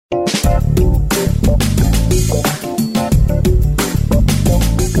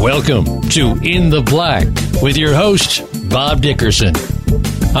Welcome to In the Black with your host, Bob Dickerson.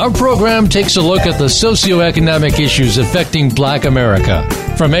 Our program takes a look at the socioeconomic issues affecting Black America.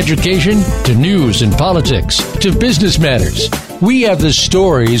 From education to news and politics to business matters, we have the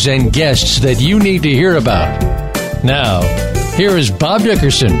stories and guests that you need to hear about. Now, here is Bob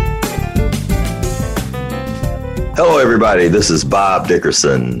Dickerson. Hello, everybody. This is Bob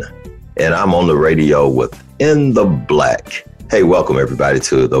Dickerson, and I'm on the radio with In the Black. Hey, welcome, everybody,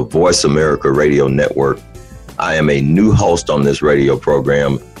 to the Voice America Radio Network. I am a new host on this radio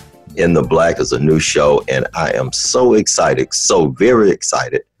program. In the Black is a new show, and I am so excited, so very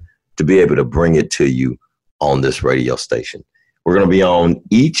excited to be able to bring it to you on this radio station. We're going to be on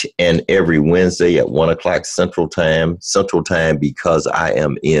each and every Wednesday at 1 o'clock Central Time because I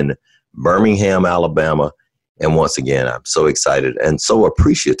am in Birmingham, Alabama. And once again, I'm so excited and so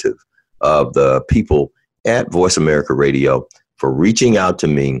appreciative of the people at Voice America Radio for reaching out to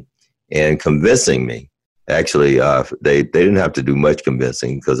me and convincing me. Actually, they didn't have to do much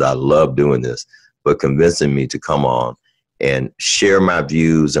convincing because I love doing this, but convincing me to come on and share my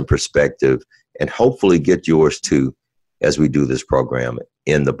views and perspective and hopefully get yours too as we do this program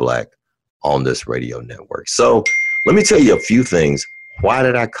In the Black on this radio network. So let me tell you a few things. Why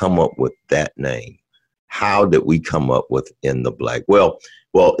did I come up with that name? How did we come up with In the Black? Well,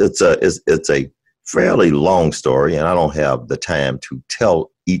 it's a fairly long story, and I don't have the time to tell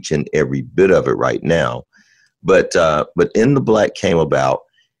each and every bit of it right now. But In the Black came about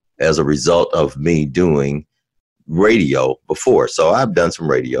as a result of me doing radio before. So I've done some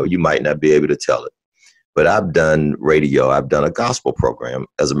radio. You might not be able to tell it, but I've done radio. I've done a gospel program.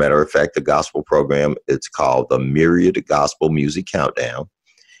 As a matter of fact, the gospel program, it's called the Myriad Gospel Music Countdown.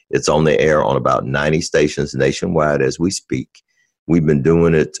 It's on the air on about 90 stations nationwide as we speak. We've been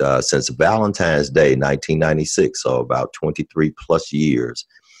doing it since Valentine's Day, 1996, so about 23 plus years.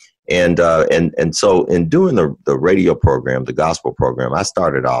 And so in doing the radio program, the gospel program, I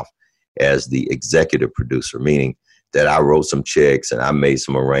started off as the executive producer, meaning that I wrote some checks and I made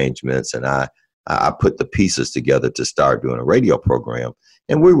some arrangements and I put the pieces together to start doing a radio program.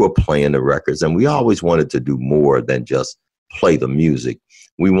 And we were playing the records, and we always wanted to do more than just play the music.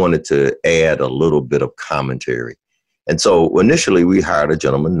 We wanted to add a little bit of commentary. And so initially we hired a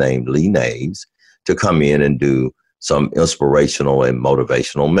gentleman named Lee Naves to come in and do some inspirational and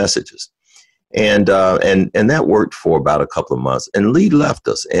motivational messages. And that worked for about a couple of months. And Lee left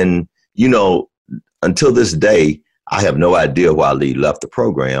us. And, you know, until this day, I have no idea why Lee left the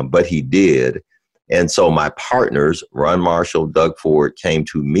program, but he did. And so my partners, Ron Marshall, Doug Ford, came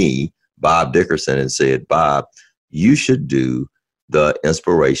to me, Bob Dickerson, and said, Bob, you should do the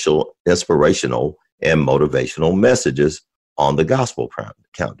inspirational and motivational messages on the gospel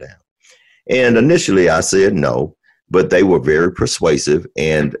countdown. And initially I said no, but they were very persuasive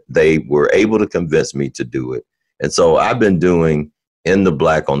and they were able to convince me to do it. And so I've been doing In the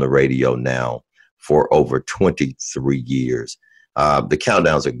Black on the radio now for over 23 years. The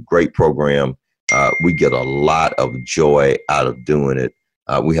Countdown is a great program. We get a lot of joy out of doing it.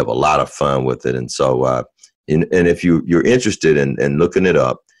 We have a lot of fun with it. And so, and if you're interested in looking it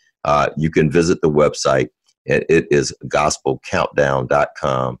up, you can visit the website. It is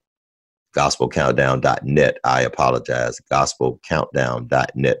gospelcountdown.com, gospelcountdown.net. I apologize,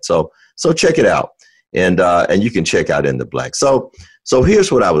 gospelcountdown.net. So check it out, and you can check out In the Black. So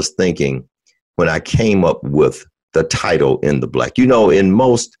here's what I was thinking when I came up with the title In the Black. You know, in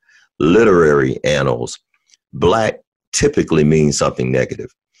most literary annals, Black typically means something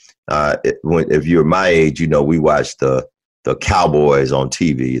negative. If you're my age, you know, we watch the cowboys on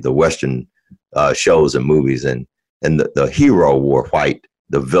TV, the Western shows and movies, and the hero wore white,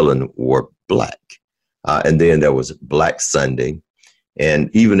 the villain wore black. And then there was Black Sunday. And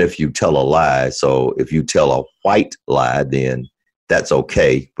even if you tell a lie, so if you tell a white lie, then that's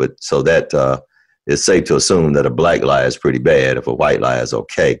okay. But so that it's safe to assume that a black lie is pretty bad if a white lie is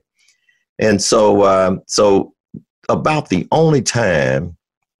okay. And so about the only time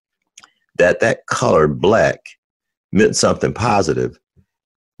that color black meant something positive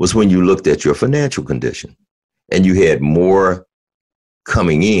was when you looked at your financial condition and you had more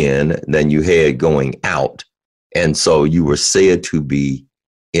coming in than you had going out. And so you were said to be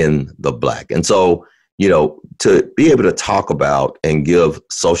in the black. And so, you know, to be able to talk about and give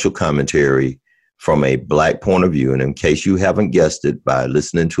social commentary from a black point of view, and in case you haven't guessed it by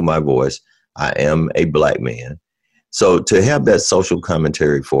listening to my voice, I am a black man. So to have that social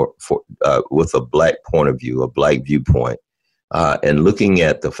commentary with a black point of view, a black viewpoint, and looking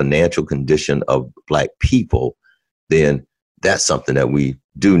at the financial condition of black people, then that's something that we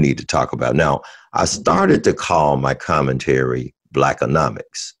do need to talk about. Now, I started to call my commentary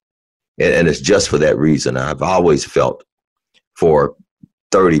Blackonomics. And it's just for that reason. I've always felt for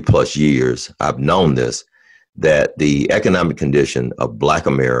 30 plus years, I've known this, that the economic condition of Black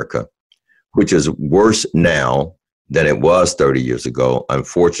America, which is worse now than it was 30 years ago,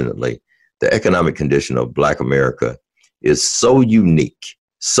 unfortunately, the economic condition of Black America is so unique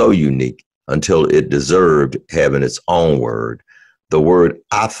until it deserved having its own word. The word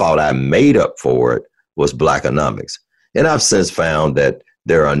I thought I made up for it was Blackonomics. And I've since found that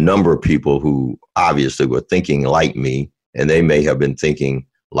there are a number of people who obviously were thinking like me, and they may have been thinking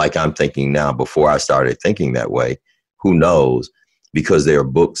like I'm thinking now before I started thinking that way. Who knows? Because there are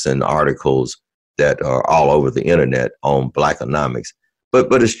books and articles that are all over the internet on Blackonomics.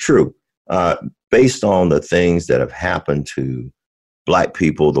 But it's true. Based on the things that have happened to Black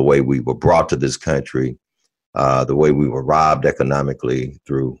people, the way we were brought to this country, the way we were robbed economically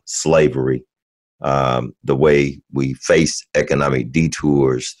through slavery, the way we faced economic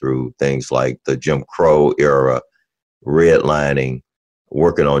detours through things like the Jim Crow era, redlining,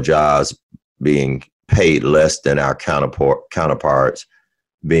 working on jobs, being paid less than our counterparts,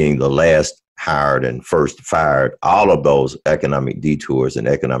 being the last hired and first fired. All of those economic detours and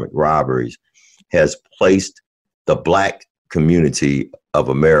economic robberies has placed the Black community of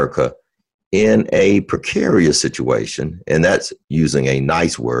America in a precarious situation. And that's using a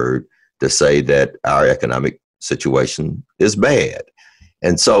nice word to say that our economic situation is bad.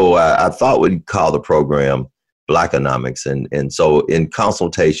 And so I thought we'd call the program Blackonomics. And so in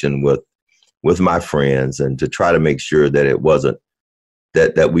consultation with my friends, and to try to make sure that it wasn't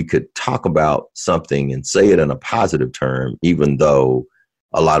that we could talk about something and say it in a positive term, even though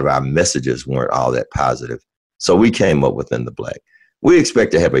a lot of our messages weren't all that positive. So we came up with In the Black. We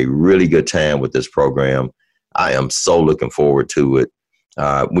expect to have a really good time with this program. I am so looking forward to it.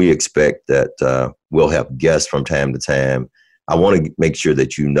 We expect that we'll have guests from time to time. I want to make sure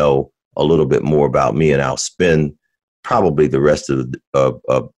that you know a little bit more about me, and I'll spend probably the rest of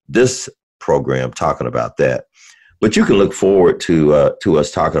this program talking about that. But you can look forward to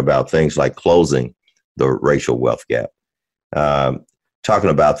us talking about things like closing the racial wealth gap, talking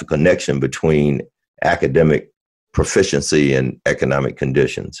about the connection between academic proficiency and economic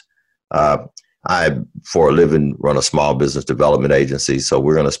conditions. I, for a living, run a small business development agency, so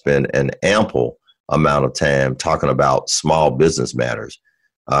we're going to spend an ample amount of time talking about small business matters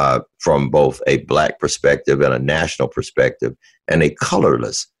from both a Black perspective and a national perspective and a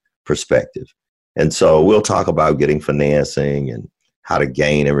colorless perspective. And so we'll talk about getting financing and how to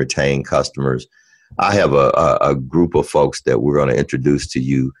gain and retain customers. I have a group of folks that we're going to introduce to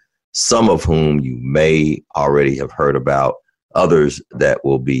you, some of whom you may already have heard about, others that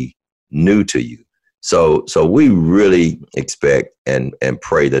will be new to you. So we really expect and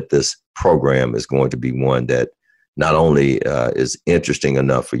pray that this program is going to be one that not only is interesting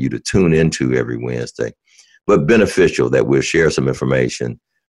enough for you to tune into every Wednesday, but beneficial, that we'll share some information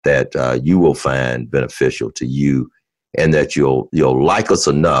that you will find beneficial to you, and that you'll like us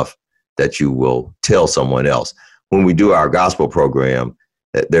enough that you will tell someone else. When we do our gospel program,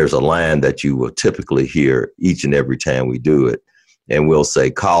 there's a line that you will typically hear each and every time we do it. And we'll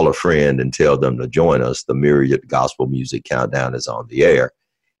say, call a friend and tell them to join us. The Myriad Gospel Music Countdown is on the air.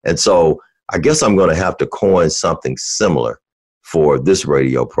 And so I guess I'm going to have to coin something similar for this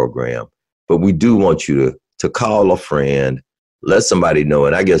radio program. But we do want you to call a friend, let somebody know.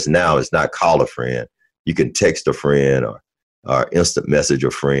 And I guess now it's not call a friend. You can text a friend or instant message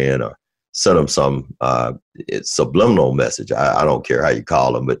a friend, or send them some subliminal message. I don't care how you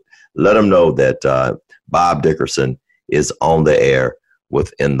call them, but let them know that Bob Dickerson is on the air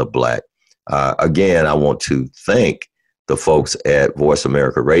with In the Black. Again, I want to thank the folks at Voice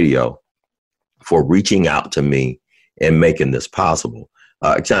America Radio for reaching out to me and making this possible.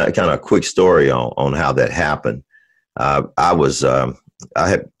 Kind of a quick story on how that happened. I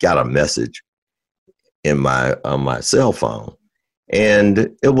had got a message on my cell phone, and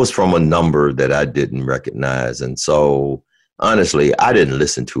it was from a number that I didn't recognize. And so honestly, I didn't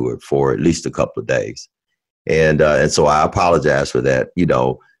listen to it for at least a couple of days. And so I apologize for that. You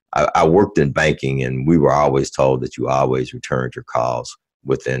know, I worked in banking, and we were always told that you always returned your calls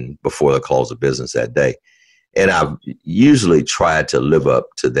before the close of business that day. And I've usually tried to live up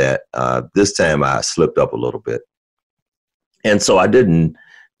to that. This time I slipped up a little bit. And so I didn't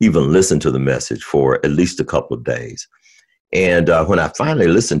even listen to the message for at least a couple of days. And when I finally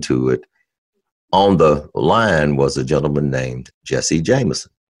listened to it, on the line was a gentleman named Jesse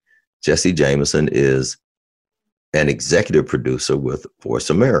Jameson. Jesse Jameson is an executive producer with Voice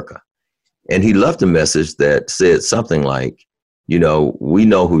America. And he left a message that said something like, you know, we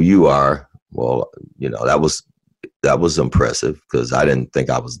know who you are. Well, you know, that was that was impressive because I didn't think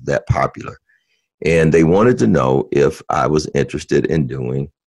I was that popular. And they wanted to know if I was interested in doing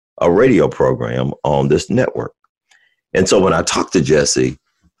a radio program on this network. And so when I talked to Jesse,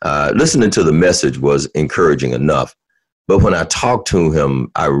 listening to the message was encouraging enough. But when I talked to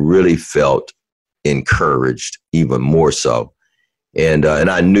him, I really felt encouraged even more so. And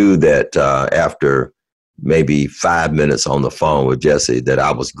I knew that after maybe 5 minutes on the phone with Jesse that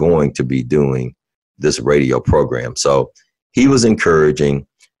I was going to be doing this radio program. So he was encouraging.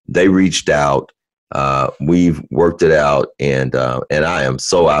 They reached out. We've worked it out. And I am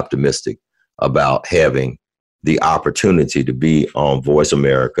so optimistic about having the opportunity to be on Voice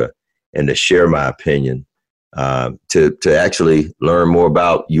America and to share my opinion, to actually learn more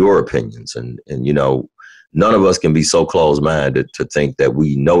about your opinions. And, you know, none of us can be so closed-minded to think that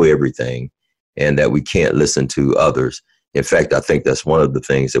we know everything and that we can't listen to others. In fact, I think that's one of the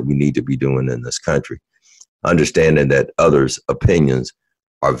things that we need to be doing in this country, understanding that others' opinions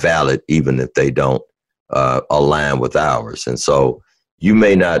are valid even if they don't align with ours. And so you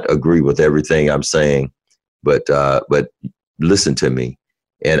may not agree with everything I'm saying, but listen to me,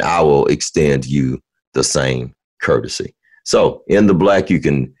 and I will extend you the same courtesy. So In the Black, you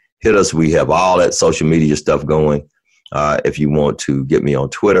can hit us. We have all that social media stuff going. If you want to get me on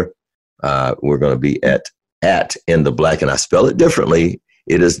Twitter, we're going to be at In the Black, and I spell it differently.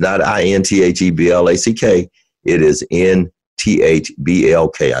 It is not INTHEBLACK. It is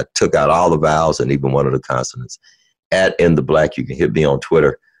NTHBLK. I took out all the vowels and even one of the consonants. At In the Black, you can hit me on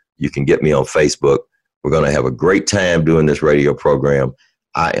Twitter. You can get me on Facebook. We're going to have a great time doing this radio program.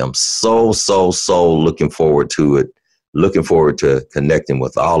 I am so looking forward to it. Looking forward to connecting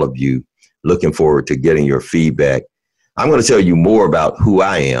with all of you. Looking forward to getting your feedback. I'm going to tell you more about who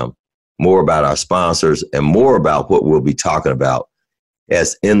I am, more about our sponsors, and more about what we'll be talking about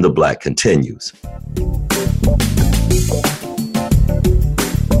as In the Black continues.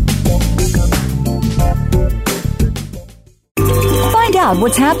 Find out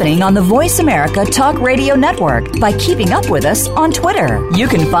what's happening on the Voice America Talk Radio Network by keeping up with us on Twitter. You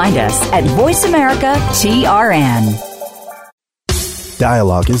can find us at Voice America TRN.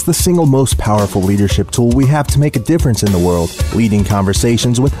 Dialogue is the single most powerful leadership tool we have to make a difference in the world. Leading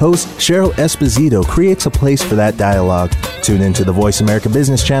Conversations with host Cheryl Esposito creates a place for that dialogue. Tune into the Voice America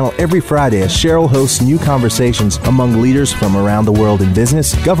Business Channel every Friday as Cheryl hosts new conversations among leaders from around the world in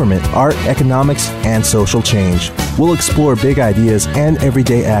business, government, art, economics, and social change. We'll explore big ideas and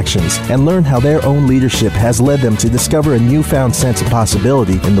everyday actions and learn how their own leadership has led them to discover a newfound sense of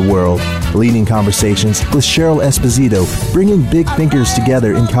possibility in the world. Leading Conversations with Cheryl Esposito, bringing big thinkers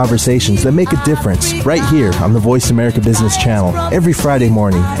together in conversations that make a difference, right here on the Voice America Business Channel every Friday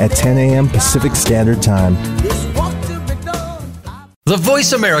morning at 10 a.m. Pacific Standard Time. The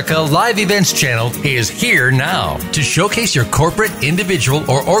Voice America Live Events channel is here now to showcase your corporate, individual,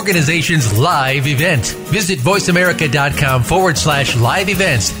 or organization's live event. Visit voiceamerica.com/live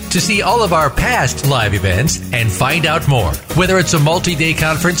events to see all of our past live events and find out more. Whether it's a multi-day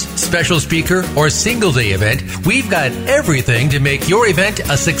conference, special speaker, or single-day event, we've got everything to make your event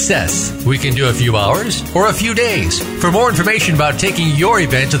a success. We can do a few hours or a few days. For more information about taking your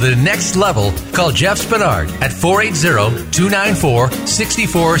event to the next level, call Jeff Spinard at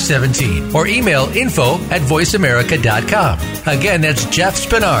 480-294-6417 or email info@voiceamerica.com. Again, that's Jeff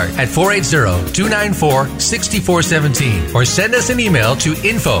Spinard at 480-294-6417 or send us an email to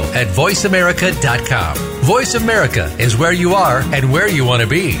info@voiceamerica.com. Voice America is where you are and where you want to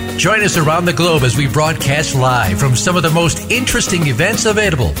be. Join us around the globe as we broadcast live from some of the most interesting events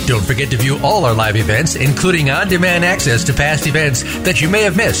available. Don't forget to view all our live events, including on-demand access to past events that you may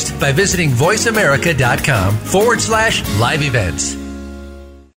have missed by visiting voiceamerica.com/live events.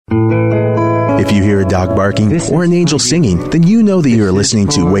 If you hear a dog barking or an angel singing, then you know that you are listening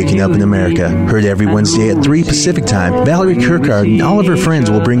to Waking Up in America. Heard every Wednesday at 3 Pacific Time, Valerie Kirkard and all of her friends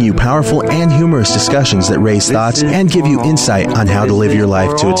will bring you powerful and humorous discussions that raise thoughts and give you insight on how to live your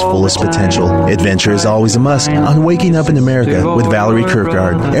life to its fullest potential. Adventure is always a must on Waking Up in America with Valerie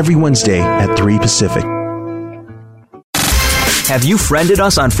Kirkard every Wednesday at 3 Pacific. Have you friended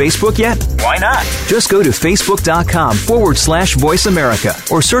us on Facebook yet? Why not? Just go to facebook.com/Voice America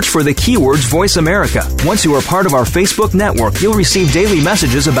or search for the keywords Voice America. Once you are part of our Facebook network, you'll receive daily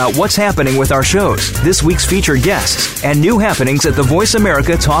messages about what's happening with our shows, this week's featured guests, and new happenings at the Voice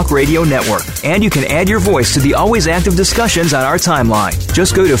America Talk Radio Network. And you can add your voice to the always active discussions on our timeline.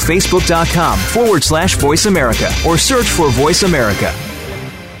 Just go to facebook.com/Voice America or search for Voice America.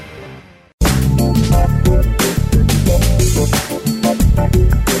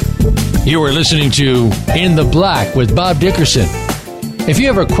 You are listening to In the Black with Bob Dickerson. If you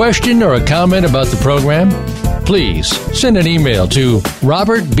have a question or a comment about the program, please send an email to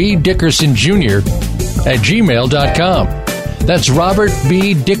robertbdickersonjr@gmail.com. That's Robert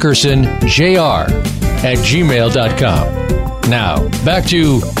B. Dickerson, Jr. @gmail.com. Now, back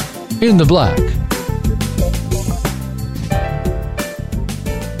to In the Black.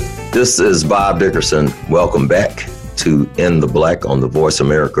 This is Bob Dickerson. Welcome back to In the Black on the Voice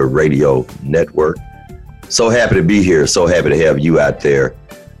America Radio Network. So happy to be here. So happy to have you out there.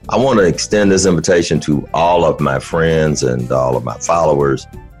 I want to extend this invitation to all of my friends and all of my followers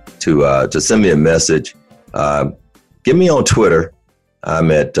to send me a message. Get me on Twitter.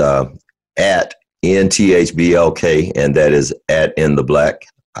 I'm at NTHBLK, and that is @InTheBlack.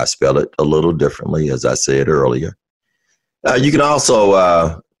 I spell it a little differently, as I said earlier. You can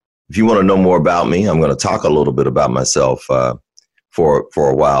also, if you want to know more about me, I'm going to talk a little bit about myself for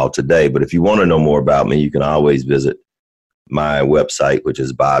a while today. But if you want to know more about me, you can always visit my website, which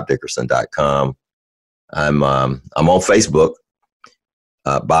is bobdickerson.com. I'm on Facebook,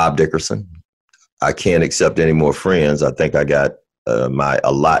 Bob Dickerson. I can't accept any more friends. I think I got my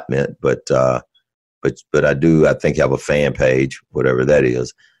allotment, but I do, I think, have a fan page, whatever that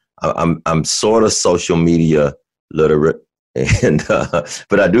is. I'm sort of social media literate, and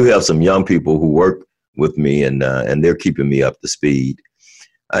but I do have some young people who work with me, and they're keeping me up to speed.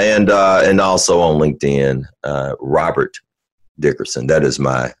 And also on LinkedIn, Robert Dickerson. That is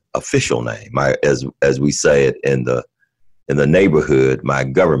my official name. As we say it in the neighborhood, my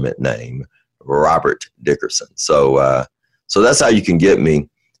government name, Robert Dickerson. So that's how you can get me,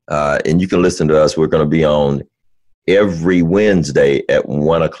 and you can listen to us. We're going to be on every Wednesday at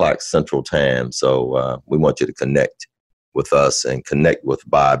 1:00 Central Time. So we want you to connect with us and connect with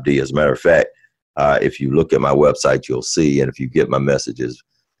Bob D. As a matter of fact, if you look at my website, you'll see, and if you get my messages,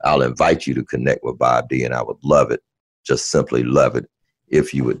 I'll invite you to connect with Bob D. And I would love it, just simply love it,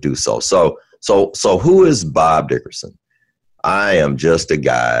 if you would do so. So who is Bob Dickerson? I am just a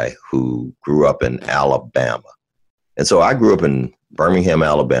guy who grew up in Alabama. And so I grew up in Birmingham,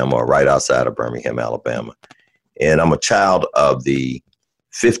 Alabama, or right outside of Birmingham, Alabama. And I'm a child of the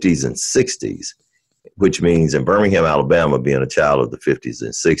 50s and 60s, which means in Birmingham, Alabama, being a child of the 50s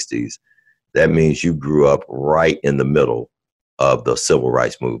and 60s, that means you grew up right in the middle of the civil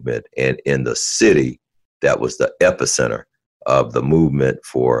rights movement and in the city that was the epicenter of the movement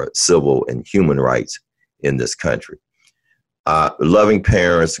for civil and human rights in this country. Loving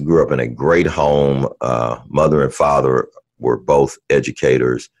parents, grew up in a great home. Mother and father were both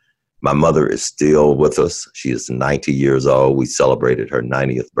educators. My mother is still with us. She is 90 years old. We celebrated her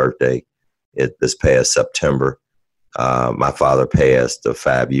 90th birthday this past September. My father passed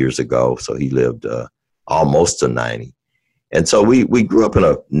 5 years ago, so he lived almost to 90. And so we grew up in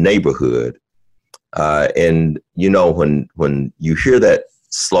a neighborhood. And, you know, when you hear that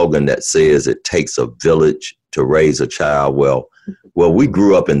slogan that says it takes a village to raise a child, well, we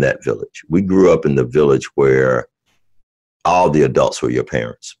grew up in that village. We grew up in the village where all the adults were your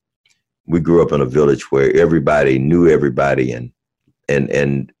parents. We grew up in a village where everybody knew everybody, and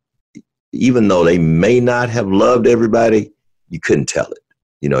even though they may not have loved everybody, you couldn't tell it.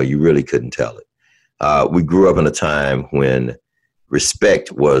 You know, you really couldn't tell it. We grew up in a time when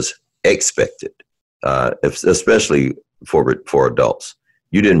respect was expected, especially for adults.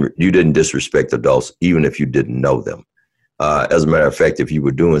 You didn't disrespect adults, even if you didn't know them. As a matter of fact, if you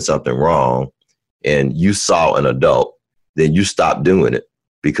were doing something wrong and you saw an adult, then you stopped doing it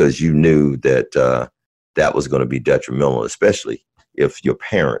because you knew that that was going to be detrimental, especially if your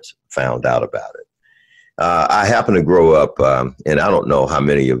parents found out about it. I happen to grow up, and I don't know how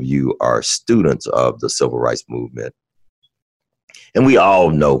many of you are students of the civil rights movement. And we all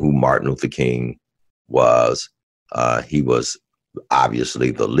know who Martin Luther King was. He was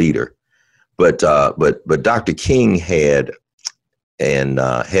obviously the leader, but Dr. King had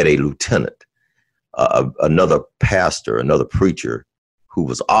a lieutenant, another pastor, another preacher who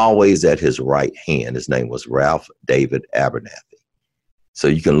was always at his right hand. His name was Ralph David Abernathy. So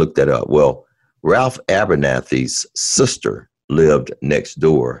you can look that up. Well, Ralph Abernathy's sister lived next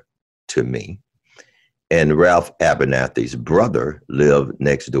door to me, and Ralph Abernathy's brother lived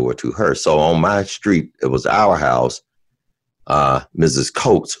next door to her. So on my street, it was our house, Mrs.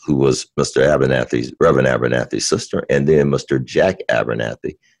 Coates, who was Reverend Abernathy's sister, and then Mr. Jack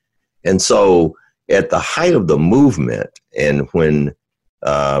Abernathy. And so at the height of the movement, and when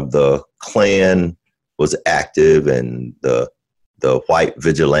the Klan was active and the white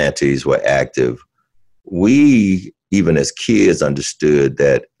vigilantes were active, we, even as kids, understood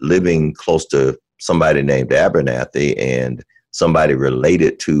that living close to somebody named Abernathy and somebody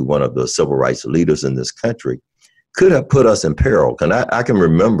related to one of the civil rights leaders in this country could have put us in peril. And I can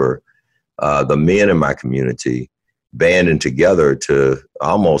remember the men in my community banding together to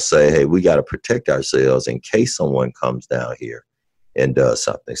almost say, hey, we got to protect ourselves in case someone comes down here and does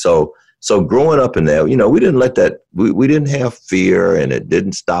something. So growing up in there, we didn't let that, we didn't have fear, and it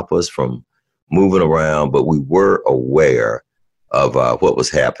didn't stop us from moving around, but we were aware of what was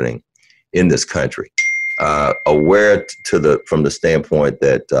happening in this country. Aware from the standpoint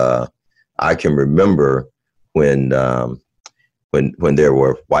that I can remember when there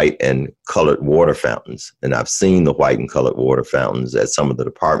were white and colored water fountains, and I've seen the white and colored water fountains at some of the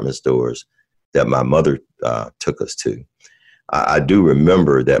department stores that my mother took us to. I do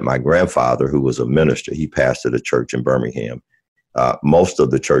remember that my grandfather, who was a minister, he pastored a church in Birmingham. Most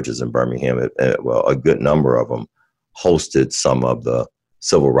of the churches in Birmingham, well, a good number of them, hosted some of the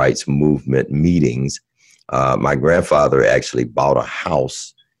civil rights movement meetings. My grandfather actually bought a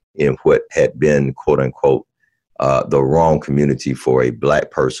house in what had been, quote unquote, the wrong community for a black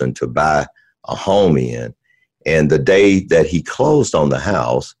person to buy a home in. And the day that he closed on the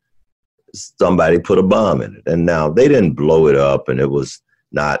house, somebody put a bomb in it. And now they didn't blow it up, and it was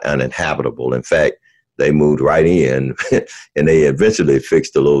not uninhabitable. In fact, they moved right in and they eventually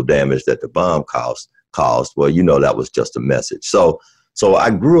fixed the little damage that the bomb caused. Well, that was just a message. So I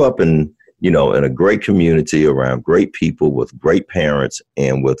grew up in a great community around great people with great parents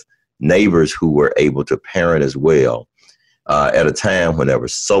and with neighbors who were able to parent as well, at a time when there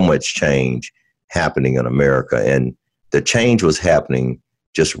was so much change happening in America. And the change was happening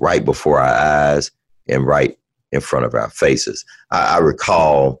just right before our eyes and right in front of our faces. I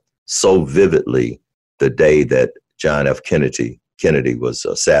recall so vividly the day that John F. Kennedy was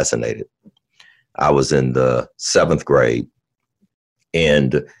assassinated. I was in the 7th grade,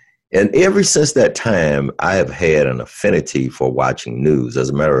 and ever since that time, I have had an affinity for watching news. As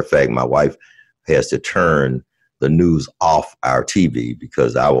a matter of fact, my wife has to turn the news off our TV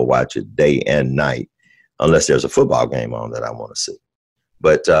because I will watch it day and night unless there's a football game on that I want to see.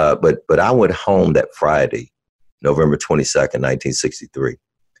 But I went home that Friday, November 22nd, 1963,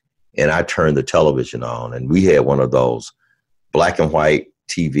 and I turned the television on, and we had one of those black and white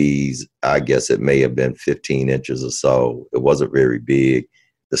TVs. I guess it may have been 15 inches or so. It wasn't very big.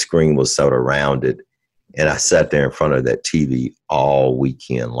 The screen was sort of rounded, and I sat there in front of that TV all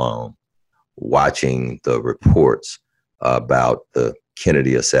weekend long, watching the reports about the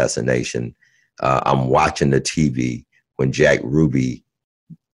Kennedy assassination. I'm watching the TV when Jack Ruby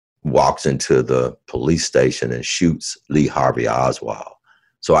walks into the police station and shoots Lee Harvey Oswald.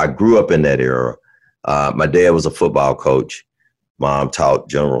 So I grew up in that era. My dad was a football coach. Mom taught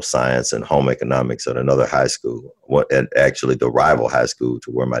general science and home economics at another high school, and actually the rival high school to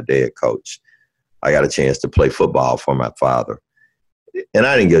where my dad coached. I got a chance to play football for my father. And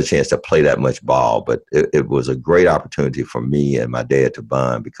I didn't get a chance to play that much ball, but it was a great opportunity for me and my dad to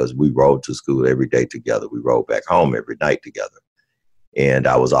bond because we rode to school every day together. We rode back home every night together. And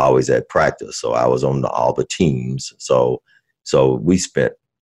I was always at practice, so I was on all the teams. So we spent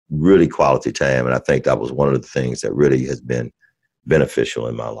really quality time, and I think that was one of the things that really has been beneficial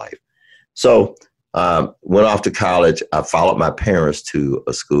in my life. So went off to college. I followed my parents to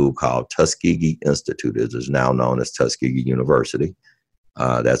a school called Tuskegee Institute. It is now known as Tuskegee University.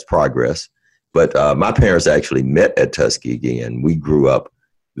 That's Progress. But my parents actually met at Tuskegee, and we grew up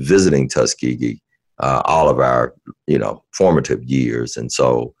visiting Tuskegee all of our, formative years. And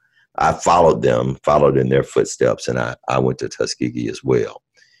so I followed in their footsteps, and I went to Tuskegee as well.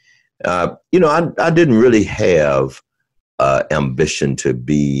 I didn't really have ambition to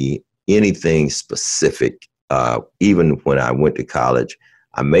be anything specific. Even when I went to college,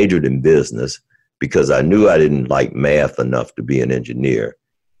 I majored in business because I knew I didn't like math enough to be an engineer.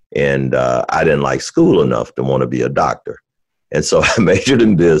 And I didn't like school enough to want to be a doctor. And so I majored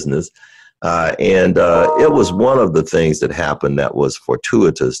in business. And it was one of the things that happened that was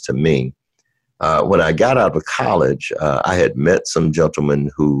fortuitous to me. When I got out of college, I had met some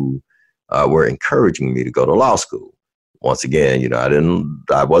gentlemen who were encouraging me to go to law school. Once again, I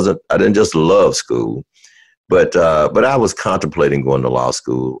didn't just love school, but I was contemplating going to law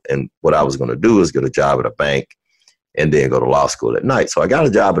school. And what I was going to do is get a job at a bank and then go to law school at night. So I got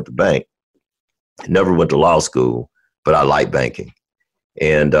a job at the bank. Never went to law school, but I liked banking.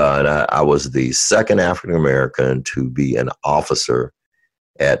 And I was the second African-American to be an officer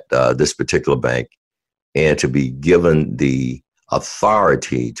at this particular bank and to be given the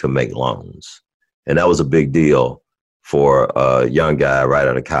authority to make loans. And that was a big deal for a young guy right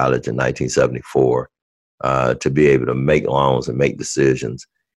out of college in 1974 to be able to make loans and make decisions.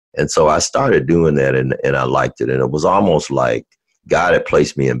 And so I started doing that, and I liked it. And it was almost like God had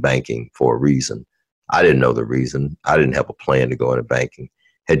placed me in banking for a reason. I didn't know the reason. I didn't have a plan to go into banking.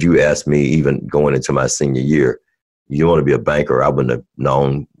 had you asked me even going into my senior year, you want to be a banker, I wouldn't have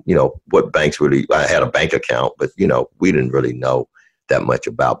known, what banks really, I had a bank account, but, we didn't really know that much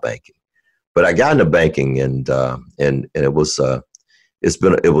about banking. But I got into banking and it was a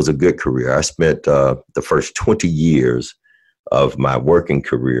good career. I spent the first 20 years of my working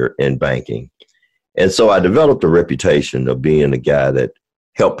career in banking. And so I developed a reputation of being a guy that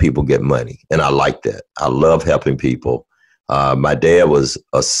helped people get money. And I like that. I love helping people. My dad was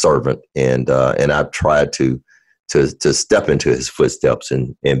a servant, and I've tried to step into his footsteps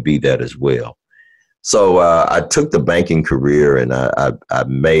and be that as well. So I took the banking career, and I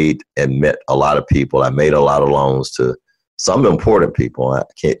made and met a lot of people. I made a lot of loans to some important people.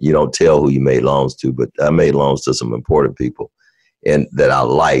 You don't tell who you made loans to, but I made loans to some important people and that I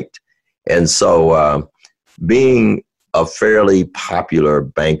liked. And so being a fairly popular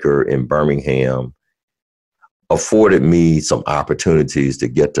banker in Birmingham afforded me some opportunities to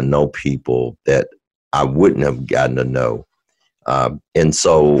get to know people that I wouldn't have gotten to know. And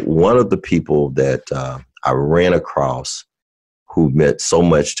so one of the people that I ran across who meant so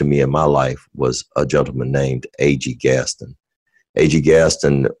much to me in my life was a gentleman named A.G. Gaston. A.G.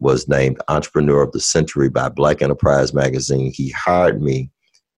 Gaston was named Entrepreneur of the Century by Black Enterprise Magazine. He hired me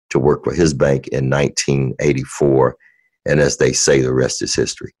to work for his bank in 1984. And as they say, the rest is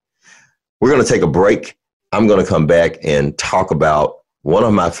history. We're going to take a break. I'm going to come back and talk about one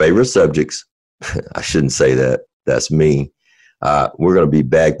of my favorite subjects. I shouldn't say that. That's me. We're going to be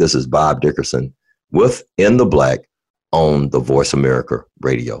back. This is Bob Dickerson with In the Black on the Voice America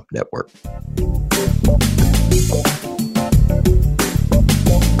Radio Network.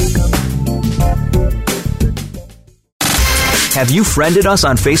 Have you friended us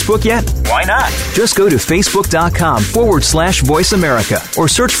on Facebook yet? Why not? Just go to facebook.com/Voice America or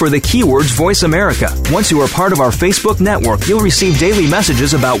search for the keywords Voice America. Once you are part of our Facebook network, you'll receive daily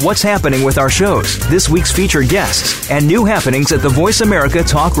messages about what's happening with our shows, this week's featured guests, and new happenings at the Voice America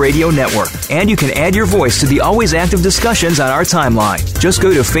Talk Radio Network. And you can add your voice to the always active discussions on our timeline. Just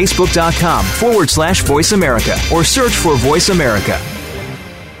go to facebook.com/Voice America or search for Voice America.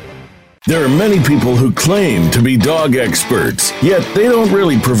 There are many people who claim to be dog experts, yet they don't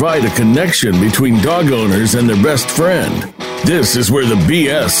really provide a connection between dog owners and their best friend. This is where the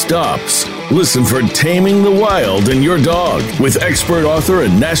BS stops. Listen for Taming the Wild in Your Dog with expert author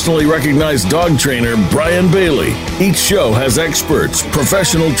and nationally recognized dog trainer Brian Bailey. Each show has experts,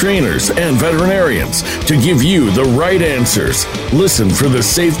 professional trainers, and veterinarians to give you the right answers. Listen for the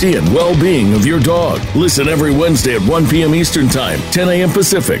safety and well-being of your dog. Listen every Wednesday at 1 p.m. Eastern Time, 10 a.m.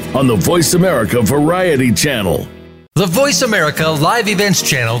 Pacific on the Voice America Variety Channel. The Voice America Live Events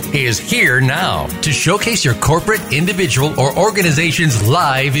channel is here now to showcase your corporate, individual, or organization's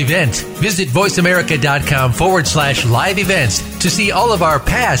live event. Visit voiceamerica.com/live events to see all of our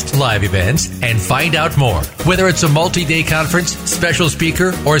past live events and find out more. Whether it's a multi-day conference, special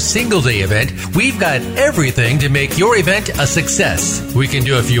speaker, or single-day event, we've got everything to make your event a success. We can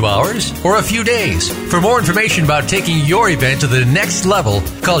do a few hours or a few days. For more information about taking your event to the next level,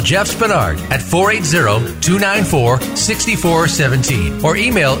 call Jeff Spinard at 480-294-6417 or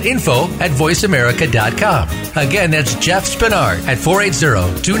email info@voiceamerica.com. Again, that's Jeff Spinard at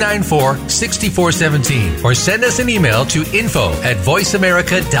 480-294-6417 or send us an email to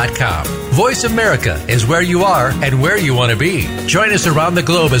info@voiceamerica.com. Voice America is where you are and where you want to be. Join us around the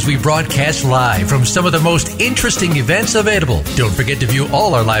globe as we broadcast live from some of the most interesting events available. Don't forget to view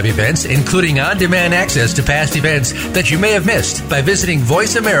all our live events, including on-demand access to past events that you may have missed by visiting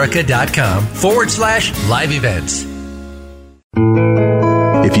voiceamerica.com/live events.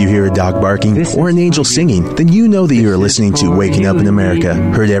 If you hear a dog barking or an angel singing, then you know that you are listening to Waking Up in America.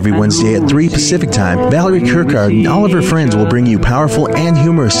 Heard every Wednesday at 3 Pacific Time, Valerie Kirkard and all of her friends will bring you powerful and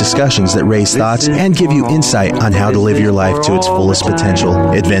humorous discussions that raise thoughts and give you insight on how to live your life to its fullest potential.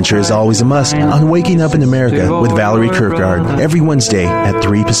 Adventure is always a must on Waking Up in America with Valerie Kirkard every Wednesday at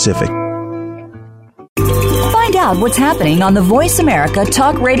 3 Pacific. Find out what's happening on the Voice America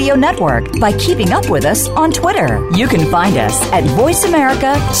Talk Radio Network by keeping up with us on Twitter. You can find us at Voice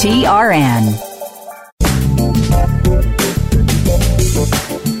America TRN.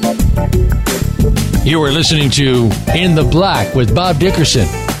 You are listening to In the Black with Bob Dickerson.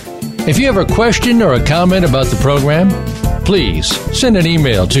 If you have a question or a comment about the program, please send an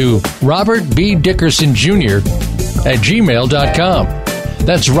email to robertbdickersonjr@gmail.com.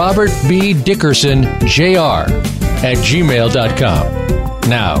 That's Robert B. Dickerson, Jr. @gmail.com.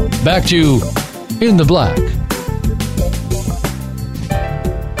 Now, back to In the Black.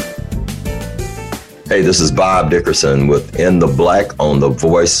 Hey, this is Bob Dickerson with In the Black on the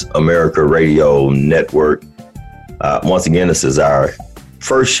Voice America Radio Network. Once again, this is our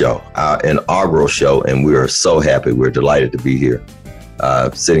first show, our inaugural show, and we are so happy. We're delighted to be here.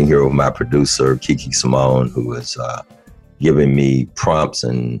 Sitting here with my producer, Kiki Simone, who is giving me prompts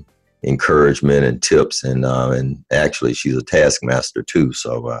and encouragement and tips, and actually she's a taskmaster too.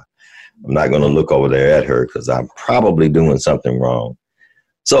 So I'm not going to look over there at her because I'm probably doing something wrong.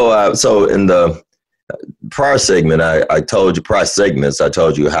 So in the prior segment, I told you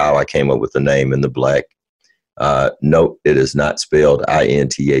how I came up with the name In the Black. Note, it is not spelled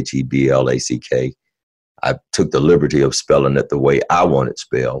INTHEBLACK. I took the liberty of spelling it the way I want it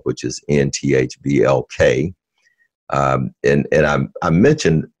spelled, which is NTHBLK. And I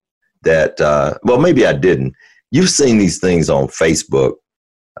mentioned that, well, maybe I didn't. You've seen these things on Facebook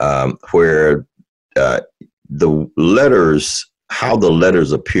where the letters, how the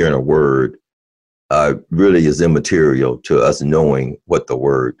letters appear in a word really is immaterial to us knowing what the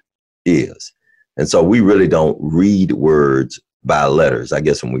word is. And so we really don't read words by letters. I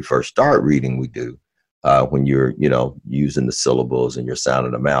guess when we first start reading, we do, when you're, using the syllables and you're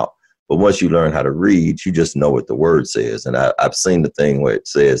sounding them out. But once you learn how to read, you just know what the word says. And I've seen the thing where it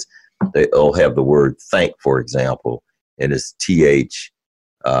says they'll have the word thank, for example, and it's TAHKN,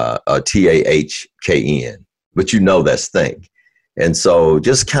 but that's think. And so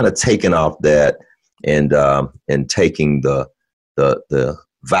just kind of taking off that and taking the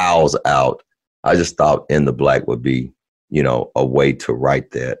vowels out, I just thought In the Black would be, a way to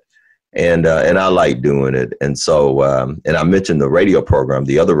write that. And I like doing it. And so, and I mentioned the radio program,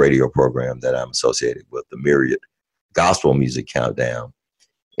 the other radio program that I'm associated with, the Myriad Gospel Music Countdown.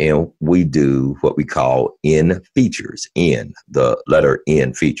 And we do what we call N features, N, the letter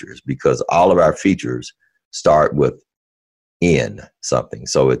N features, because all of our features start with N something.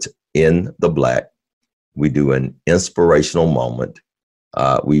 So it's In the Black. We do an inspirational moment.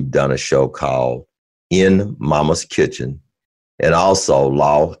 We've done a show called In Mama's Kitchen, and also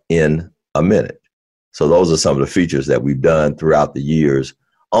Law in a Minute. So those are some of the features that we've done throughout the years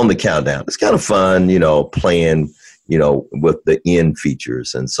on the countdown. It's kind of fun, playing, with the N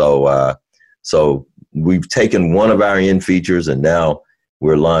features. And so, so we've taken one of our N features, and now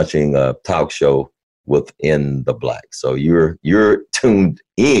we're launching a talk show with In the Black. So you're tuned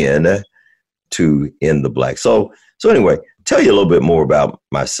in to In the Black. So anyway, tell you a little bit more about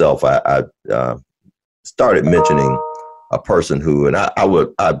myself. I started mentioning a person who, and I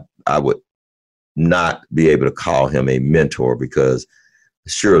would not be able to call him a mentor, because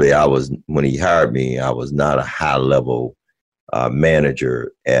surely when he hired me, I was not a high level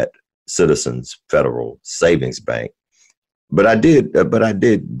manager at Citizens Federal Savings Bank, but I did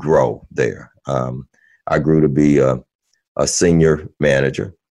grow there. I grew to be a senior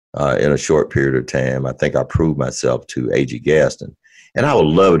manager in a short period of time. I think I proved myself to A.G. Gaston, and I would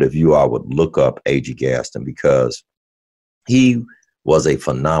love it if you all would look up A.G. Gaston, because he was a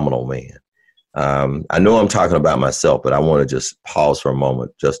phenomenal man. I know I'm talking about myself, but I want to just pause for a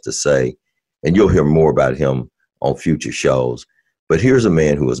moment just to say, and you'll hear more about him on future shows, but here's a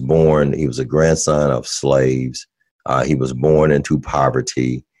man who was born, he was a grandson of slaves. He was born into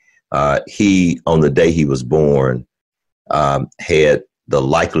poverty. He, on the day he was born, had the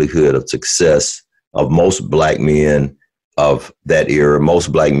likelihood of success of most black men of that era.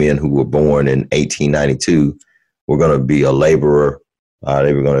 Most black men who were born in 1892 were going to be a laborer.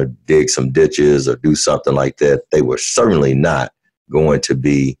 They were going to dig some ditches or do something like that. They were certainly not going to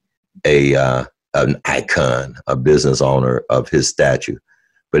be an icon, a business owner of his stature.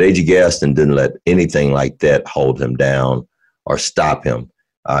 But A.G. Gaston didn't let anything like that hold him down or stop him.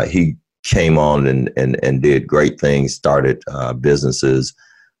 He came on and did great things, started businesses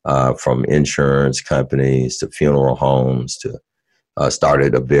from insurance companies to funeral homes to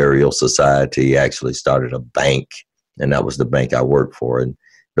started a burial society, actually started a bank, and that was the bank I worked for. And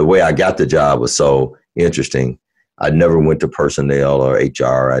the way I got the job was so interesting. I never went to personnel or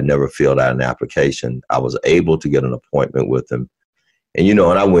HR. I never filled out an application. I was able to get an appointment with him. And, and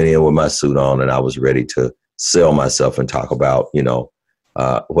I went in with my suit on, and I was ready to sell myself and talk about,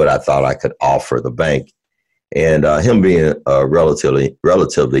 what I thought I could offer the bank. And him being a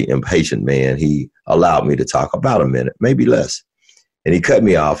relatively impatient man, he allowed me to talk about a minute, maybe less. And he cut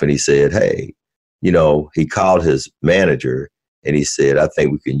me off and he said, hey, he called his manager and he said, I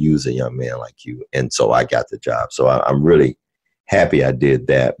think we can use a young man like you. And so I got the job. So I'm really happy I did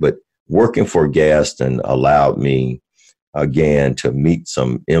that. But working for Gaston allowed me, again, to meet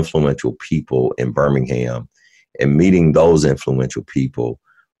some influential people in Birmingham. And meeting those influential people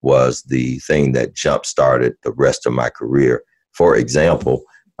was the thing that jump-started the rest of my career. For example,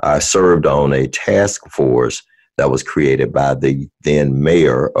 I served on a task force that was created by the then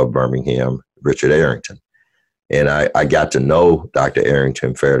mayor of Birmingham, Richard Arrington. And I got to know Dr.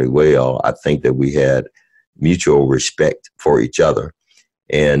 Arrington fairly well. I think that we had mutual respect for each other.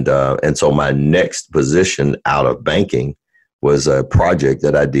 And so my next position out of banking was a project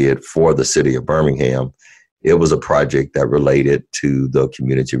that I did for the city of Birmingham. It was a project that related to the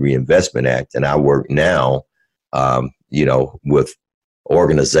Community Reinvestment Act. And I work now, with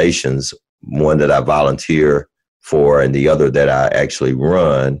organizations, one that I volunteer for and the other that I actually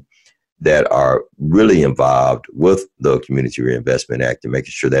run, that are really involved with the Community Reinvestment Act and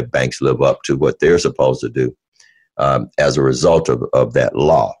making sure that banks live up to what they're supposed to do as a result of that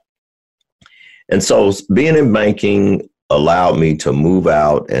law. And so being in banking allowed me to move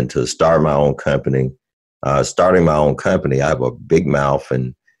out and to start my own company. Starting my own company, I have a big mouth.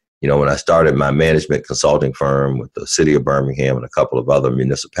 And, when I started my management consulting firm with the city of Birmingham and a couple of other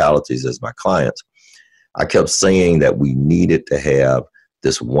municipalities as my clients, I kept saying that we needed to have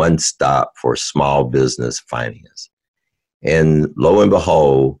this one stop for small business finance. And lo and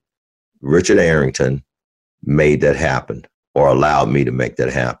behold, Richard Arrington made that happen, or allowed me to make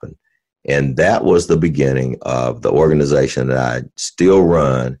that happen. And that was the beginning of the organization that I still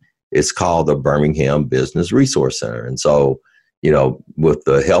run. It's called the Birmingham Business Resource Center. And so, with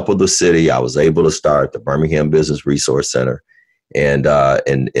the help of the city, I was able to start the Birmingham Business Resource Center in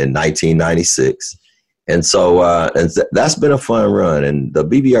 1996. And so that's been a fun run. And the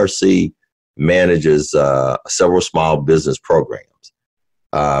BBRC manages several small business programs.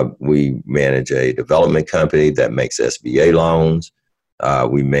 We manage a development company that makes SBA loans.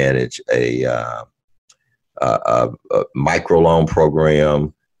 We manage a microloan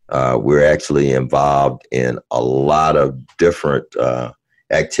program. We're actually involved in a lot of different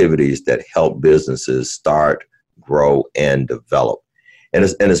activities that help businesses start, grow, and develop. And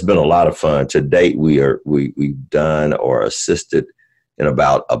it's been a lot of fun. To date, we've done or assisted in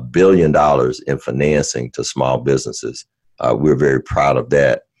about $1 billion in financing to small businesses. We're very proud of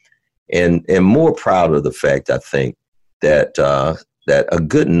that, and more proud of the fact, I think, that a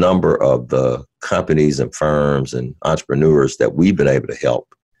good number of the companies and firms and entrepreneurs that we've been able to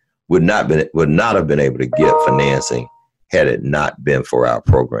help would not have been able to get financing had it not been for our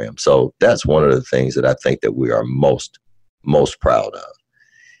program. So that's one of the things that I think that we are most proud of.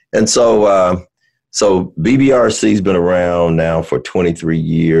 And so BBRC's been around now for 23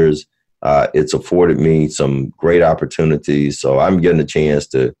 years. It's afforded me some great opportunities. So I'm getting a chance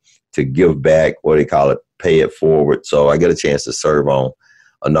to give back, what they call it, pay it forward. So I get a chance to serve on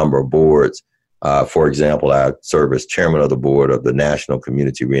a number of boards. For example, I serve as chairman of the board of the National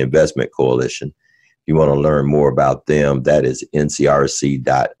Community Reinvestment Coalition. If you want to learn more about them, that is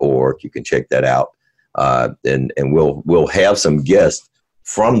ncrc.org. You can check that out. And we'll have some guests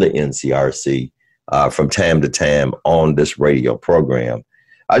from the NCRC from time to time on this radio program.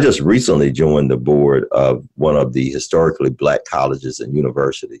 I just recently joined the board of one of the historically Black colleges and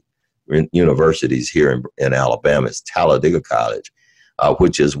universities here in Alabama. It's Talladega College,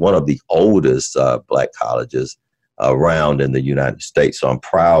 which is one of the oldest Black colleges around in the United States. So I'm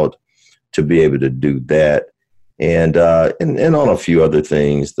proud to be able to do that. And on a few other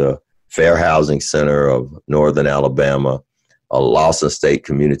things, the Fair Housing Center of Northern Alabama, a Lawson State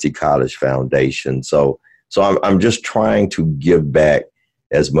Community College Foundation. So I'm just trying to give back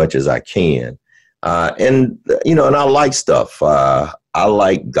as much as I can. And I like stuff. I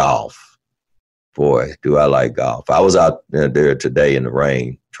like golf. Boy, do I like golf. I was out there today in the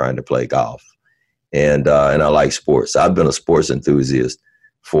rain trying to play golf. And I like sports. I've been a sports enthusiast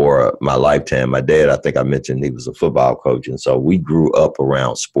for my lifetime. My dad, I think I mentioned, he was a football coach. And so we grew up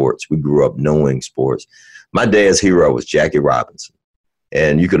around sports. We grew up knowing sports. My dad's hero was Jackie Robinson.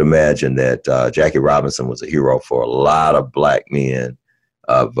 And you could imagine that Jackie Robinson was a hero for a lot of Black men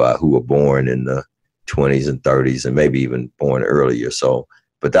who were born in the 20s and 30s and maybe even born earlier. So,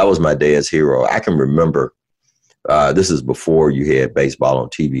 but that was my dad's hero. I can remember, this is before you had baseball on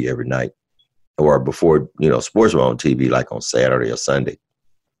TV every night, or before, sports were on TV like on Saturday or Sunday,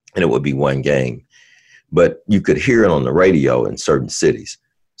 and it would be one game. But you could hear it on the radio in certain cities.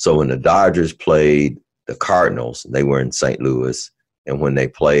 So when the Dodgers played the Cardinals, they were in St. Louis, and when they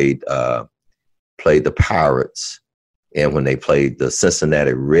played the Pirates, and when they played the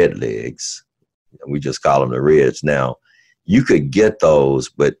Cincinnati Redlegs, we just call them the Reds now, you could get those,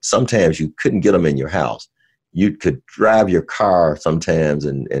 but sometimes you couldn't get them in your house. You could drive your car sometimes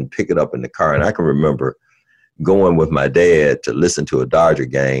and pick it up in the car. And I can remember going with my dad to listen to a Dodger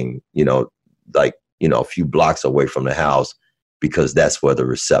game, a few blocks away from the house, because that's where the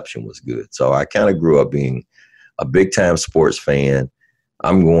reception was good. So I kind of grew up being a big time sports fan.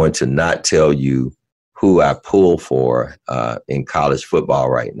 I'm going to not tell you who I pull for in college football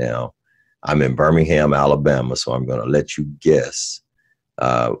right now, I'm in Birmingham, Alabama, so I'm going to let you guess.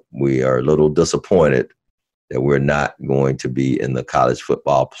 We are a little disappointed that we're not going to be in the college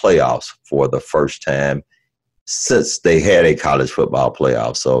football playoffs for the first time since they had a college football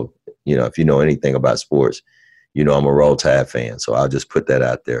playoff. So, if you know anything about sports, I'm a Roll Tide fan. So I'll just put that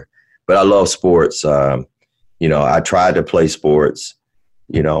out there. But I love sports. I tried to play sports.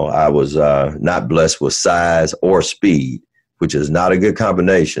 I was not blessed with size or speed, which is not a good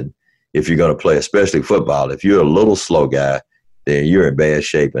combination if you're going to play, especially football. If you're a little slow guy, then you're in bad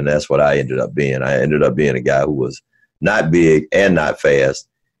shape, and that's what I ended up being. I ended up being a guy who was not big and not fast,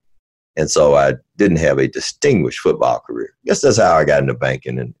 and so I didn't have a distinguished football career. I guess that's how I got into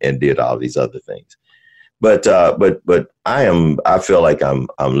banking and did all these other things. But I feel like I'm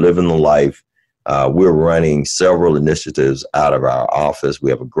living the life. We're running several initiatives out of our office. We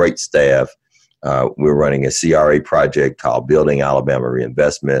have a great staff. We're running a CRA project called Building Alabama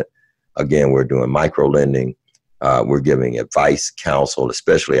Reinvestment. Again, we're doing micro lending. We're giving advice, counsel,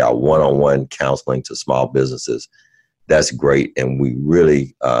 especially our one-on-one counseling to small businesses. That's great, and we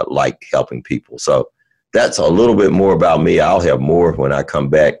really like helping people. So that's a little bit more about me. I'll have more when I come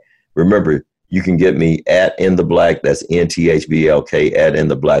back. Remember, you can get me at In The Black. That's NTHBLK, at In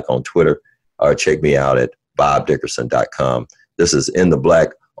The Black on Twitter, or check me out at bobdickerson.com. This is In The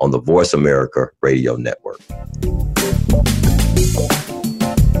Black on the Voice America Radio Network.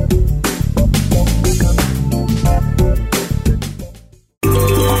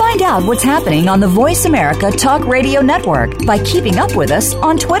 Find out what's happening on the Voice America Talk Radio Network by keeping up with us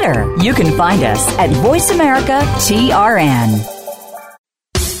on Twitter. You can find us at Voice America TRN.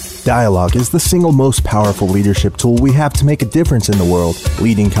 Dialogue is the single most powerful leadership tool we have to make a difference in the world.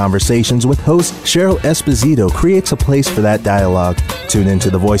 Leading Conversations with host Cheryl Esposito creates a place for that dialogue. Tune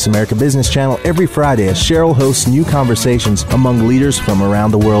into the Voice America Business Channel every Friday as Cheryl hosts new conversations among leaders from around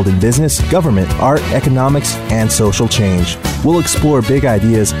the world in business, government, art, economics, and social change. We'll explore big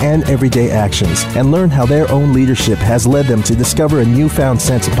ideas and everyday actions and learn how their own leadership has led them to discover a newfound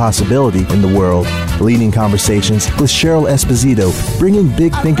sense of possibility in the world. Leading Conversations with Cheryl Esposito, bringing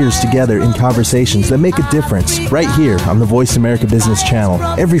big thinkers together in conversations that make a difference, right here on the Voice America Business Channel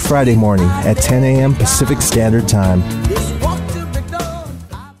every Friday morning at 10 a.m. Pacific Standard Time.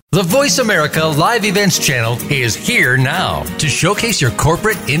 The Voice America Live Events channel is here now to showcase your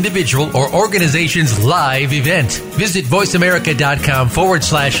corporate, individual, or organization's live event. Visit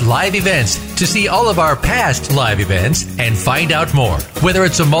voiceamerica.com/live events to see all of our past live events and find out more. Whether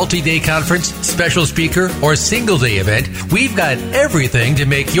it's a multi-day conference, special speaker, or single-day event, we've got everything to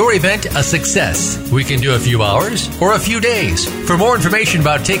make your event a success. We can do a few hours or a few days. For more information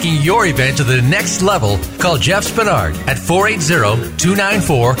about taking your event to the next level, call Jeff Spinard at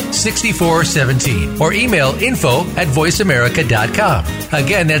 480-294-6417 or email info@voiceamerica.com.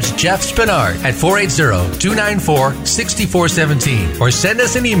 Again, that's Jeff Spinard at 480-294-6417 or send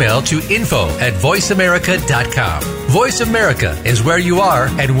us an email to info@voiceamerica.com. Voice America is where you are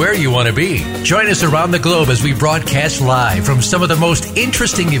and where you want to be. Join us around the globe as we broadcast live from some of the most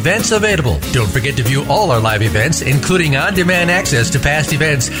interesting events available. Don't forget to view all our live events, including on-demand access to past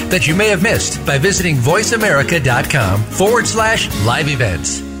events that you may have missed by visiting voiceamerica.com/live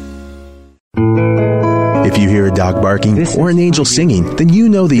events. If you hear a dog barking or an angel singing, then you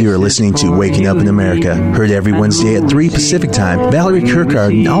know that you are listening to Waking Up in America. Heard every Wednesday at 3 Pacific Time, Valerie Kirkard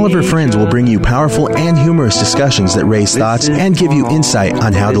and all of her friends will bring you powerful and humorous discussions that raise thoughts and give you insight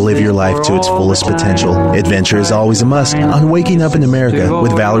on how to live your life to its fullest potential. Adventure is always a must on Waking Up in America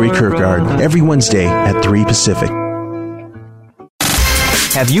with Valerie Kirkard every Wednesday at 3 Pacific.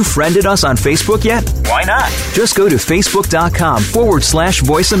 Have you friended us on Facebook yet? Why not? Just go to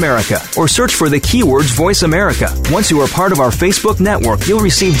facebook.com/Voice America or search for the keywords Voice America. Once you are part of our Facebook network, you'll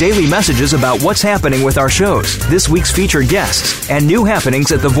receive daily messages about what's happening with our shows, this week's featured guests, and new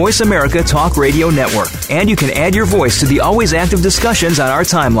happenings at the Voice America Talk Radio Network. And you can add your voice to the always active discussions on our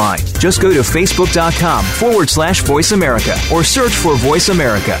timeline. Just go to facebook.com/Voice America or search for Voice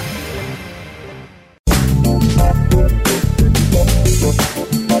America.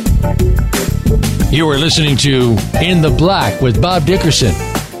 You are listening to In the Black with Bob Dickerson.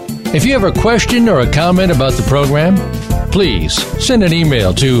 If you have a question or a comment about the program, please send an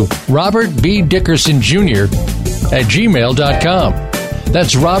email to Robert B. Dickerson Jr. at gmail.com.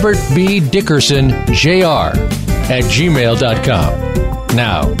 That's Robert B. Dickerson Jr. at gmail.com.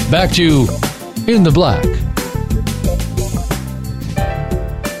 Now, back to In the Black.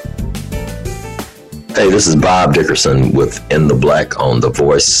 Hey, this is Bob Dickerson with In the Black on the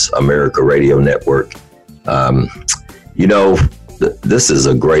Voice America Radio Network. This is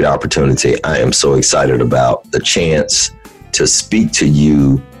a great opportunity. I am so excited about the chance to speak to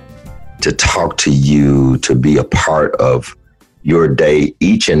you to talk to you, to be a part of your day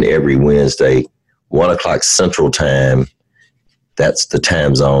each and every Wednesday, 1:00 Central Time. That's the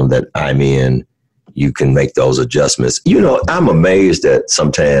time zone that I'm in. You can make those adjustments. You know, I'm amazed that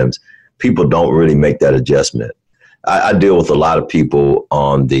sometimes people don't really make that adjustment. I deal with a lot of people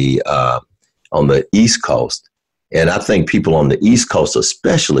on the East Coast, and I think people on the East Coast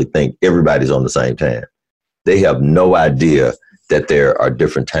especially think everybody's on the same time. They have no idea that there are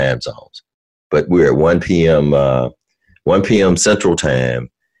different time zones. But we're at 1 p.m. Central Time,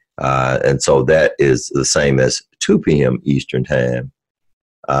 and so that is the same as 2 p.m. Eastern Time.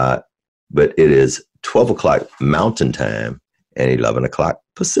 But it is 12 o'clock Mountain Time and 11 o'clock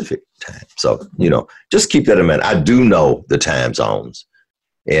Pacific Time. So, you know, just keep that in mind. I do know the time zones,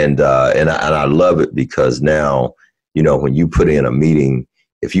 and I love it because now, you know, when you put in a meeting,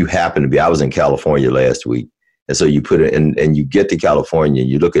 if you happen to be, I was in California last week, and so you put it in, and you get to California,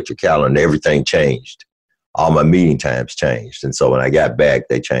 you look at your calendar, and everything changed. All my meeting times changed, and so when I got back,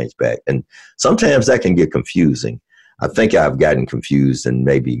 they changed back, and sometimes that can get confusing. I think I've gotten confused and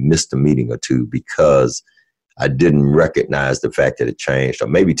maybe missed a meeting or two because I didn't recognize the fact that it changed, or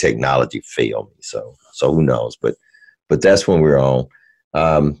maybe technology failed me. So who knows? But that's when we're on.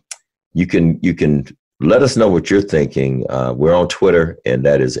 You can let us know what you're thinking. We're on Twitter, and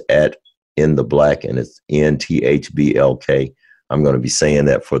that is @InTheBlack, and it's NTHBLK. I'm going to be saying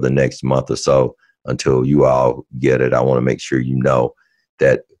that for the next month or so until you all get it. I want to make sure you know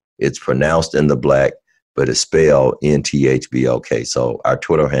that it's pronounced In the Black, but it's spelled NTHBLK. So our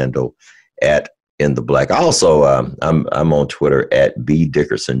Twitter handle @InTheBlack. Also, I'm on Twitter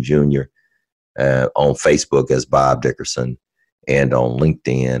 @BDickersonJr., on Facebook as Bob Dickerson, and on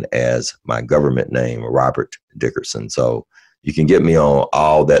LinkedIn as my government name, Robert Dickerson. So you can get me on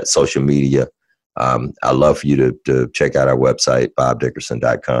all that social media. I'd love for you to check out our website,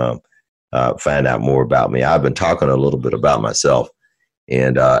 bobdickerson.com, find out more about me. I've been talking a little bit about myself,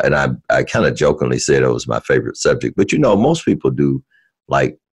 and I kind of jokingly said it was my favorite subject. But, you know, most people do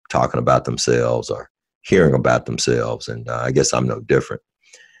like talking about themselves or hearing about themselves, and I guess I'm no different.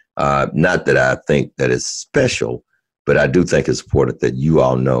 Not that I think that it's special, but I do think it's important that you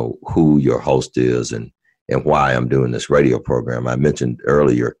all know who your host is and why I'm doing this radio program. I mentioned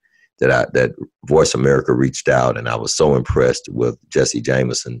earlier that Voice America reached out, and I was so impressed with Jesse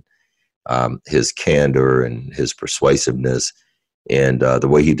Jameson, his candor and his persuasiveness, and the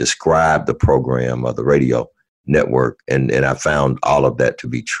way he described the program of the radio network. And I found all of that to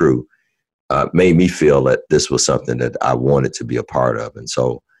be true. Made me feel that this was something that I wanted to be a part of. And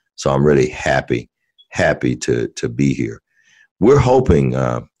so I'm really happy to be here. We're hoping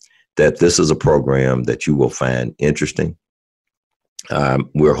that this is a program that you will find interesting.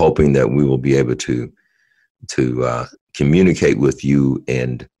 We're hoping that we will be able to communicate with you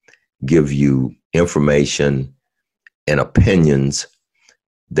and give you information and opinions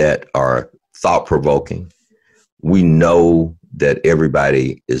that are thought-provoking. We know that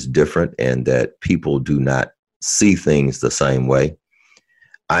everybody is different and that people do not see things the same way.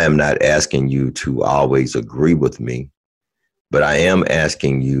 I am not asking you to always agree with me, but I am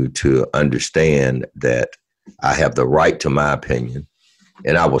asking you to understand that I have the right to my opinion,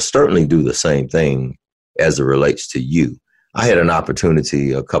 and I will certainly do the same thing as it relates to you. I had an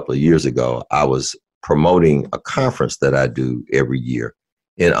opportunity a couple of years ago. I was promoting a conference that I do every year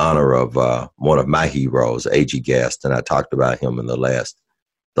in honor of one of my heroes, A.G. Gaston. I talked about him in the last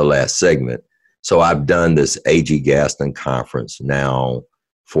segment. So I've done this A.G. Gaston conference now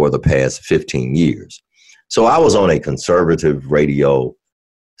for the past 15 years. So I was on a conservative radio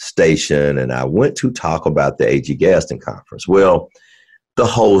station, and I went to talk about the A.G. Gaston conference. Well, the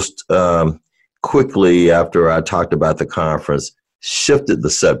host quickly, after I talked about the conference, shifted the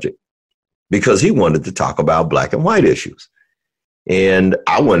subject because he wanted to talk about black and white issues. And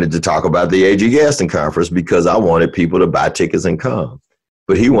I wanted to talk about the A.G. Gaston conference because I wanted people to buy tickets and come.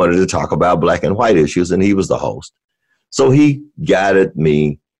 But he wanted to talk about black and white issues, and he was the host. So he guided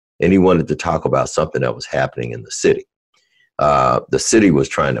me, and he wanted to talk about something that was happening in the city. The city was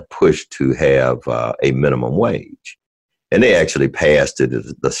trying to push to have a minimum wage. And they actually passed it.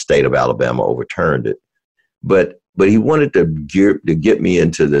 The state of Alabama overturned it. But he wanted to get me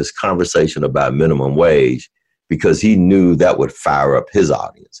into this conversation about minimum wage because he knew that would fire up his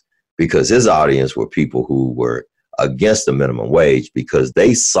audience, because his audience were people who were against the minimum wage because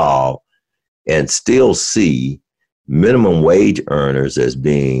they saw and still see minimum wage earners as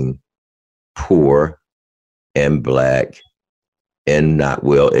being poor and black and not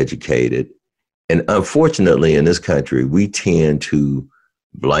well educated. And unfortunately, in this country, we tend to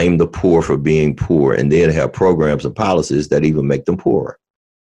blame the poor for being poor and then have programs and policies that even make them poorer.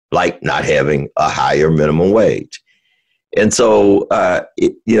 like not having a higher minimum wage. And so,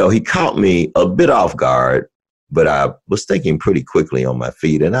 he caught me a bit off guard, but I was thinking pretty quickly on my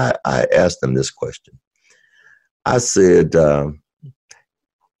feet. And I asked him this question. I said,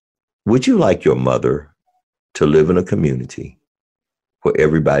 would you like your mother to live in a community where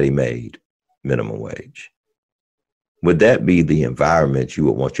everybody made minimum wage? Would that be the environment you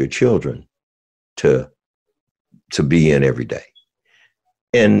would want your children to be in every day?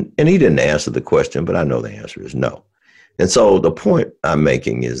 And he didn't answer the question, but I know the answer is no. And so the point I'm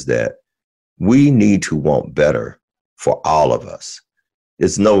making is that we need to want better for all of us.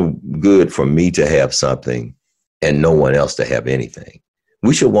 It's no good for me to have something and no one else to have anything.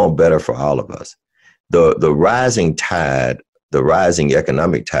 We should want better for all of us. The rising tide, the rising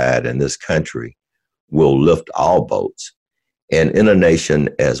economic tide in this country will lift all boats. And in a nation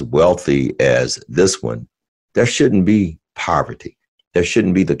as wealthy as this one, there shouldn't be poverty. There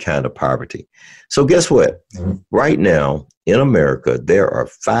shouldn't be the kind of poverty. So guess what? Mm-hmm. Right now in America, there are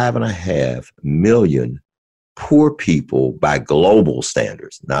 5.5 million poor people by global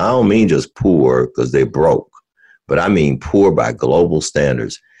standards. Now, I don't mean just poor because they're broke, but I mean poor by global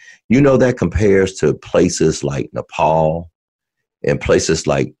standards. You know, that compares to places like Nepal and places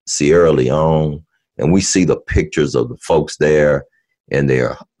like Sierra Leone. And we see the pictures of the folks there, and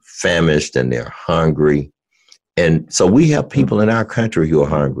they're famished and they're hungry. And so we have people in our country who are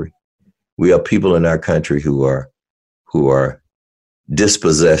hungry. We have people in our country who are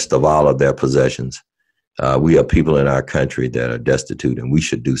dispossessed of all of their possessions. We have people in our country that are destitute, and we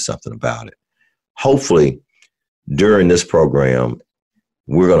should do something about it. Hopefully, during this program,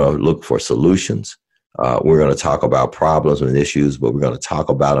 we're going to look for solutions. We're going to talk about problems and issues, but we're going to talk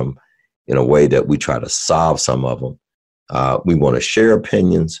about them in a way that we try to solve some of them. We want to share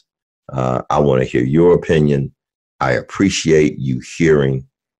opinions. I want to hear your opinion. I appreciate you hearing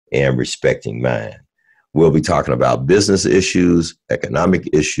and respecting mine. We'll be talking about business issues, economic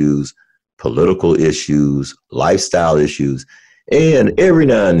issues, political issues, lifestyle issues, and every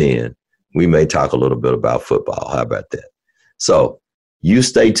now and then we may talk a little bit about football. How about that? So you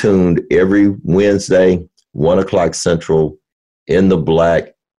stay tuned every Wednesday, 1 o'clock Central, In the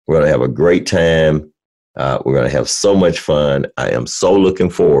Black. We're going to have a great time. We're going to have so much fun. I am so looking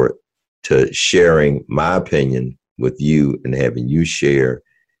forward to sharing my opinion with you and having you share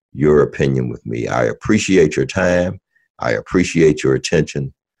your opinion with me. I appreciate your time. I appreciate your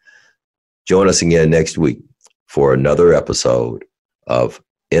attention. Join us again next week for another episode of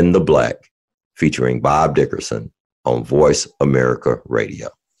In the Black featuring Bob Dickerson on Voice America Radio.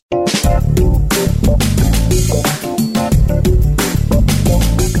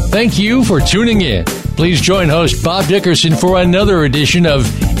 Thank you for tuning in. Please join host Bob Dickerson for another edition of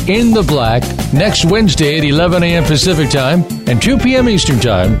In the Black next Wednesday at 11 a.m. Pacific Time and 2 p.m. Eastern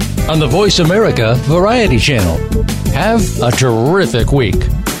Time on the Voice America Variety Channel. Have a terrific week.